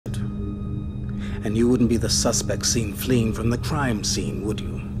and you wouldn't be the suspect seen fleeing from the crime scene, would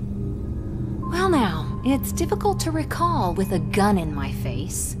you? Well now, it's difficult to recall with a gun in my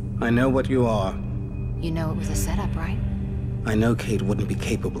face. I know what you are. You know it was a setup, right? I know Kate wouldn't be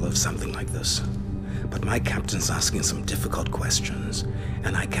capable of something like this. But my captain's asking some difficult questions,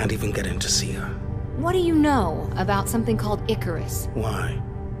 and I can't even get in to see her. What do you know about something called Icarus? Why?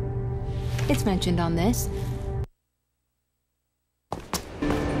 It's mentioned on this.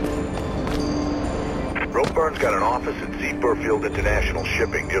 Burn's got an office at Zeeperfield International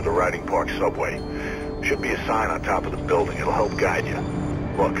Shipping near the Riding Park subway. Should be a sign on top of the building. It'll help guide you.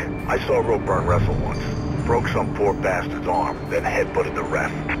 Look, I saw Ropeburn wrestle once. Broke some poor bastard's arm, then headbutted the ref.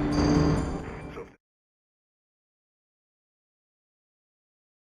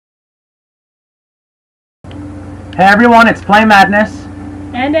 Hey everyone, it's PlayMadness.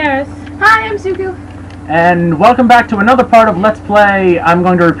 And Eris. Hi, I'm Suku. And welcome back to another part of Let's Play I'm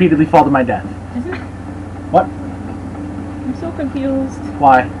Going to Repeatedly Fall to My Death. Is it? What? I'm so confused.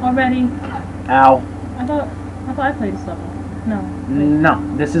 Why? Already. Ow. I thought I played this level. No. Wait. No,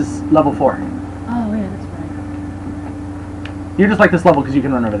 this is level 4. Oh yeah, that's right. You just like this level because you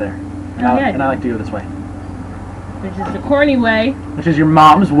can run over there. And, Oh, and I like to go this way. Which is the corny way. Which is your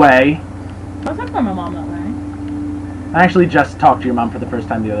mom's way. I was talking about my mom that way. I actually just talked to your mom for the first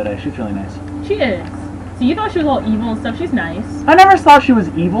time the other day. She's really nice. She is. So you thought she was all evil and stuff. She's nice. I never thought she was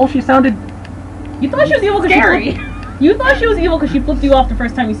evil. She sounded... You thought she was evil because scary. You thought she was evil because she flipped you off the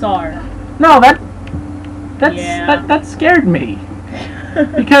first time you saw her. No, that scared me.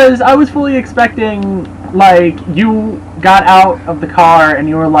 Because I was fully expecting, like, you got out of the car and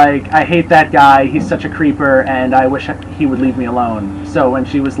you were like, I hate that guy, he's such a creeper, and I wish he would leave me alone. So when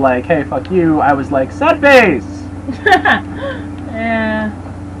she was like, hey, fuck you, I was like, sad face! Yeah.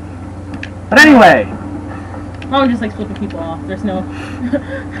 But anyway. Mom just likes flipping people off. There's no...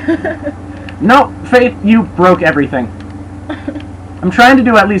 No, Faith, you broke everything. I'm trying to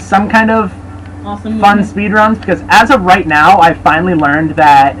do at least some kind of awesome fun speedruns, because as of right now, I've finally learned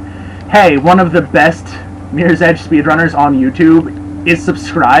that, hey, one of the best Mirror's Edge speedrunners on YouTube is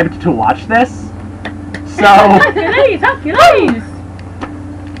subscribed to watch this. So...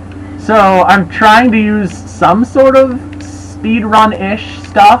 So I'm trying to use some sort of speedrun-ish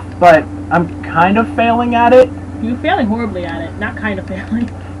stuff, but I'm kind of failing at it. You're failing horribly at it, not kind of failing.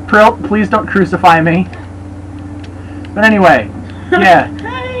 Prilt, please don't crucify me. But anyway, yeah.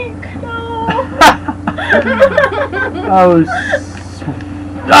 Hank, no! Oh,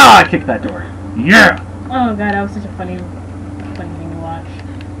 I kicked that door. Yeah! Oh god, that was such a funny thing to watch.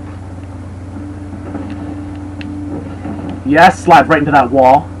 Yes, slide right into that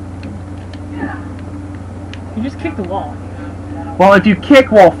wall. You just kicked the wall. Well, if you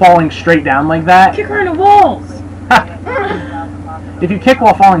kick while falling straight down like that... Kick her in the walls! If you kick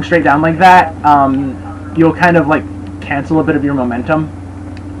while falling straight down like that, you'll kind of, like, cancel a bit of your momentum.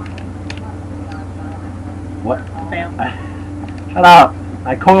 What? Fail. Shut up!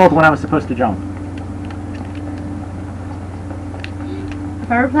 I coiled when I was supposed to jump.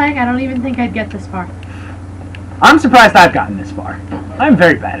 If I were playing, I don't even think I'd get this far. I'm surprised I've gotten this far. I'm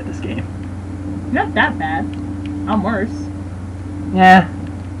very bad at this game. You're not that bad. I'm worse. Yeah,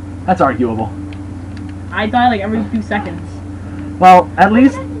 that's arguable. I die like every few seconds. Well, at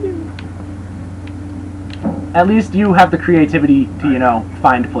least you have the creativity to, you know,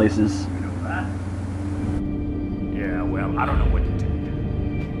 find places. Yeah, well, I don't know what to tell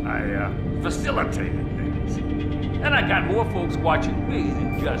you. I facilitated things. And I got more folks watching me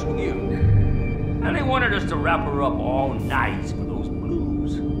than just you. And they wanted us to wrap her up all nice for those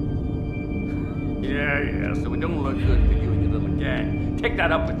blues. Yeah, so it don't look good for you and your little gang. Take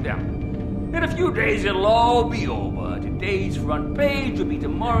that up with them. In a few days, it'll all be over. Today's front page will be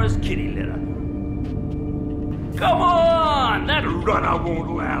tomorrow's kitty litter. Come on! That runner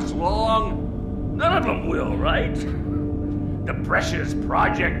won't last long. None of them will, right? The precious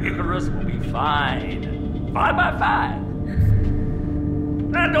Project Icarus will be fine. 5 by 5.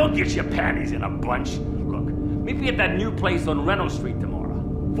 Now, don't get your panties in a bunch. Look, meet me at that new place on Reynolds Street tomorrow.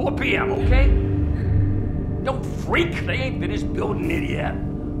 4 p.m., okay? Don't freak. They ain't finished building it yet.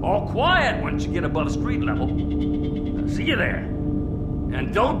 All quiet once you get above street level. See you there.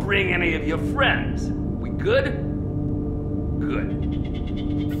 And don't bring any of your friends. We good? Good.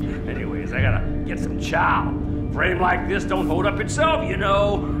 Anyways, I gotta get some chow. Frame like this don't hold up itself, you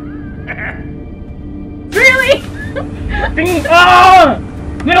know. Really? Oh!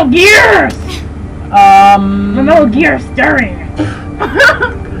 Metal Gears! The Metal Gear stirring.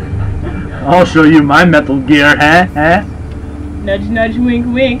 I'll show you my Metal Gear, huh? Nudge, nudge, wink,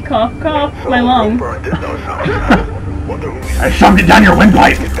 wink, cough, cough, my lung. Ropeburn did know something. Wonder who he's... I shoved it down your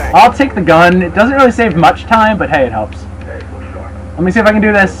windpipe! I'll take the gun. It doesn't really save much time, but hey, it helps. Let me see if I can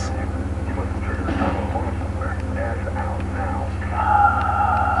do this.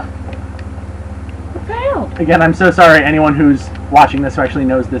 Again, I'm so sorry anyone who's watching this who actually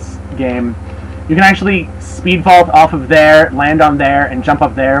knows this game. You can actually speed vault off of there, land on there, and jump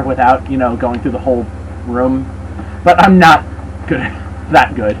up there without, you know, going through the whole room. But I'm not good,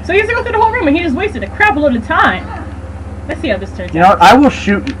 that good. So he has to go through the whole room and he just wasted a crap load of time. Let's see how this turns out. You know what? I will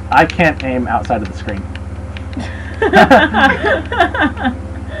shoot. I can't aim outside of the screen.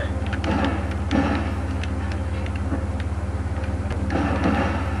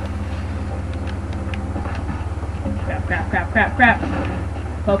 Crap.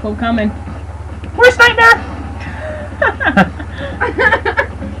 Popo coming. Where's Nightmare?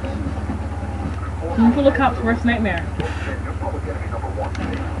 Room full of cops, worst nightmare.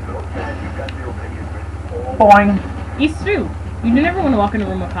 Boing. It's true. You never want to walk in a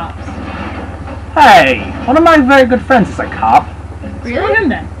room with cops. Hey, one of my very good friends is a cop. Screw him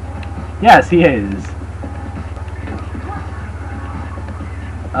then. Yes, he is.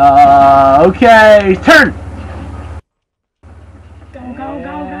 Okay, turn! Go.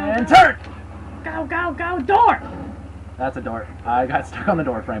 And turn! Go, door! That's a door. I got stuck on the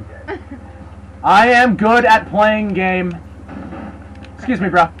door frame. I am good at playing game. Excuse me,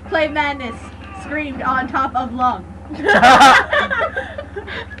 bro. PlayMadness screamed on top of lung.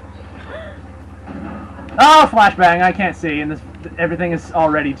 Oh, flashbang! I can't see, and this everything is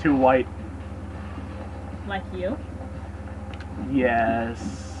already too white. Like you?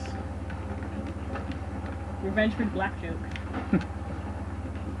 Yes. Revenge for black joke.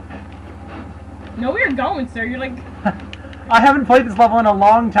 No, where you're going, sir. You're like... I haven't played this level in a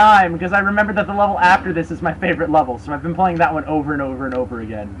long time because I remember that the level after this is my favorite level, so I've been playing that one over and over and over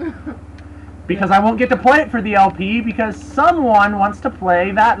again. Because I won't get to play it for the LP because someone wants to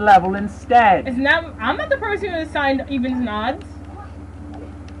play that level instead. I'm not the person who assigned evens and odds.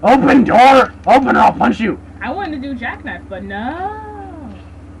 Open door! Open or I'll punch you! I wanted to do jackknife, but no.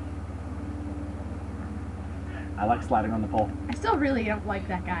 I like sliding on the pole. I still really don't like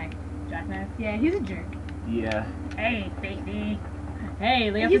that guy. Jackknife? Yeah, he's a jerk. Yeah. Hey, baby. Hey,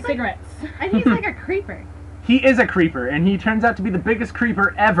 lay off He's the like- cigarettes. And he's like a creeper. He is a creeper, and he turns out to be the biggest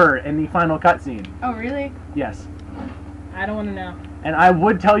creeper ever in the final cutscene. Oh, really? Yes. I don't want to know. And I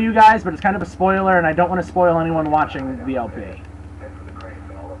would tell you guys, but it's kind of a spoiler, and I don't want to spoil anyone watching the LP.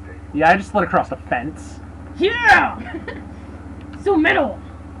 Yeah, I just slid across the fence. Yeah! So metal.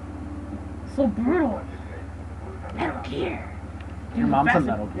 So brutal. Metal Gear. Your mom's a Fast-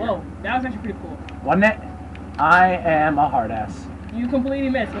 Metal Gear. Whoa, that was actually pretty cool. Wasn't it? I am a hard ass. You completely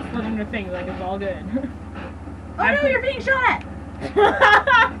missed. Let's split your thing like it's all good. Oh no, you're being shot at!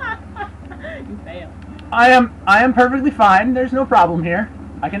 You failed. I am perfectly fine. There's no problem here.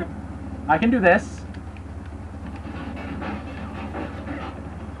 I can do this.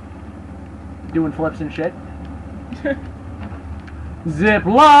 Doing flips and shit. Zip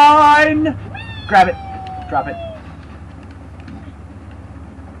line! Grab it. Drop it.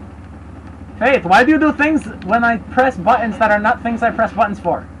 Faith, why do you do things when I press buttons that are not things I press buttons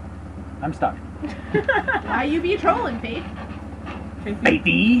for? I'm stuck. Why you be trolling, Faith?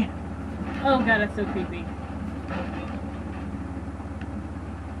 Faithy! Oh god, that's so creepy.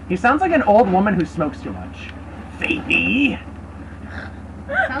 He sounds like an old woman who smokes too much. Faithy!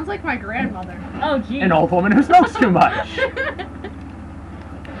 Sounds like my grandmother. Oh geez. An old woman who smokes too much.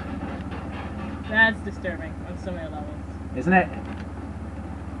 That's disturbing on so many levels. Isn't it?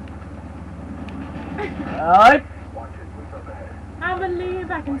 Alright. I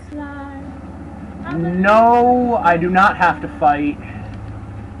believe I can slide. No, I do not have to fight.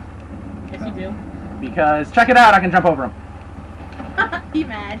 Yes, you do. Because, check it out, I can jump over him. Be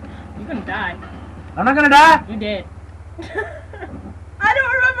mad. You're gonna die. I'm not gonna die! You did. I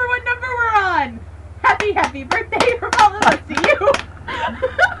don't remember what number we're on! Happy birthday from all of us to you!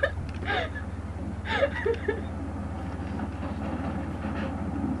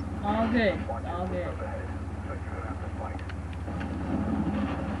 All good. All good.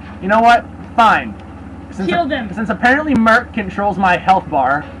 You know what? Fine. Kill them. Since apparently Merc controls my health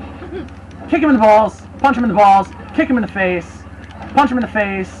bar, kick him in the balls, punch him in the balls, kick him in the face, punch him in the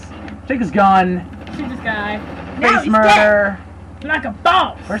face, take his gun, Shoot this guy. Now face he's murder. Like a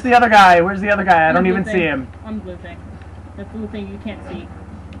boss! Where's the other guy? Where's the other guy? I don't Blue even thing. see him. On the blue thing. The blue thing you can't see.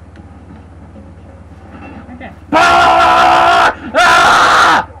 Okay. Ah!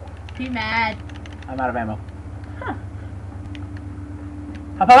 Ah! Be mad. I'm out of ammo. Huh.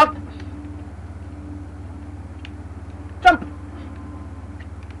 Hop up! Jump!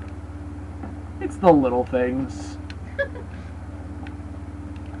 It's the little things.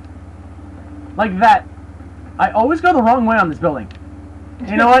 Like that. I always go the wrong way on this building.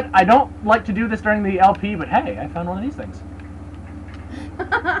 You know what? I don't like to do this during the LP, but hey, I found one of these things.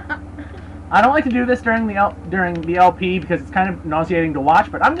 I don't like to do this during the LP because it's kind of nauseating to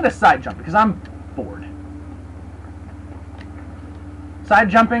watch, but I'm going to side jump because I'm bored. Side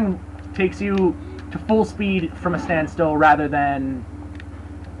jumping takes you to full speed from a standstill rather than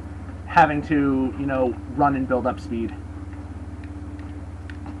having to, you know, run and build up speed.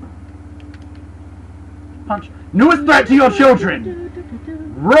 Punch. Newest threat to your children!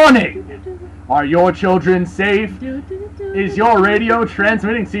 Running! Are your children safe? Is your radio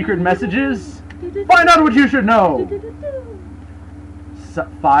transmitting secret messages? Find out what you should know!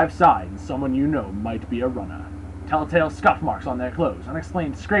 5 signs someone you know might be a runner. Telltale scuff marks on their clothes.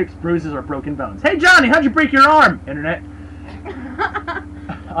 Unexplained scrapes, bruises, or broken bones. Hey Johnny, how'd you break your arm? Internet.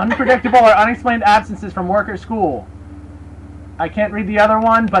 Unpredictable or unexplained absences from work or school. I can't read the other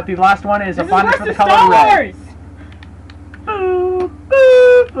one, but the last one is a fondness for the color red. Boop,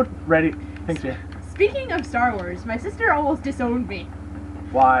 boop. Ready? Thanks, you. Speaking of Star Wars, my sister almost disowned me.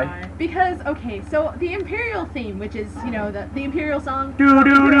 Why? Because, okay, so the Imperial theme, which is, you know, the Imperial song. Do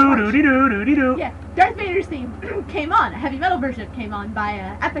do do do do do do do. Yeah, Darth Vader's theme came on. A heavy metal version came on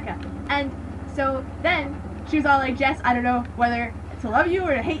by Epica. And so then she was all like, Jess, I don't know whether to love you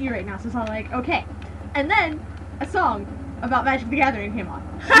or to hate you right now. So it's all like, okay. And then a song about Magic the Gathering came on.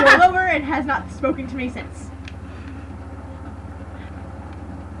 She rolled over and has not spoken to me since.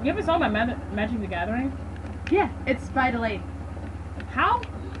 You ever saw my Magic the Gathering? Yeah, it's by Delayed. How?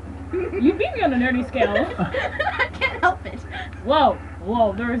 You beat me on the nerdy scale. I can't help it. Whoa,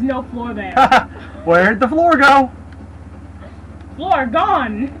 whoa, there is no floor there. Where'd the floor go? Floor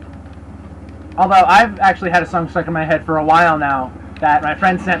gone. Although I've actually had a song stuck in my head for a while now that my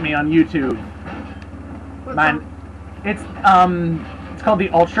friend sent me on YouTube. What Mine, song? it's called the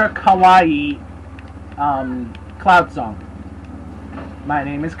Ultra Kawaii Cloud song. My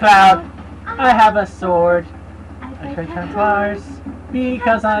name is Cloud. I have a sword. I trade cars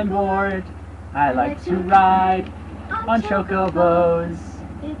because I'm bored. I like to ride on chocobos.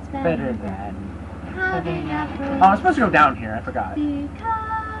 It's Better than having a Oh, I'm supposed to go down here. I forgot.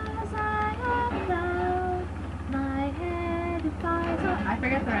 Because I am proud, my head defies all... I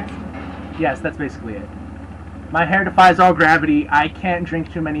forget the rest. Yes, that's basically it. My hair defies all gravity. I can't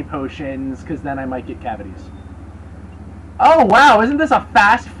drink too many potions because then I might get cavities. Oh wow, isn't this a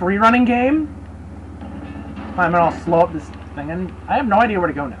fast free-running game? I'm gonna slow up this thing, and I have no idea where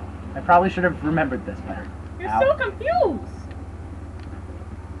to go now. I probably should have remembered this better. You're Ow. so confused.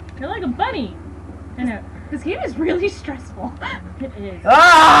 You're like a bunny. I know. This game is really stressful. It is.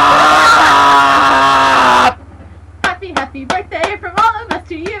 Ah! Happy birthday from all of us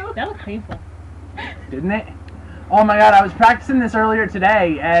to you. That was painful. Didn't it? Oh my god, I was practicing this earlier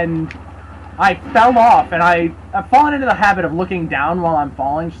today, and I fell off, and I've fallen into the habit of looking down while I'm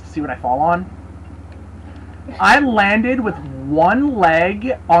falling just to see what I fall on. I landed with one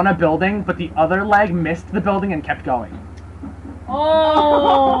leg on a building, but the other leg missed the building and kept going.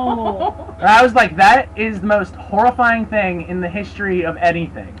 Oh! And I was like, that is the most horrifying thing in the history of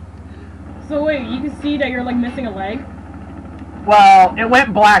anything. So wait, you can see that you're like missing a leg? Well, it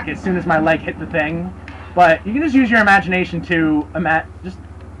went black as soon as my leg hit the thing, but you can just use your imagination to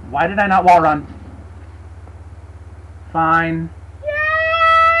why did I not wall run? Fine.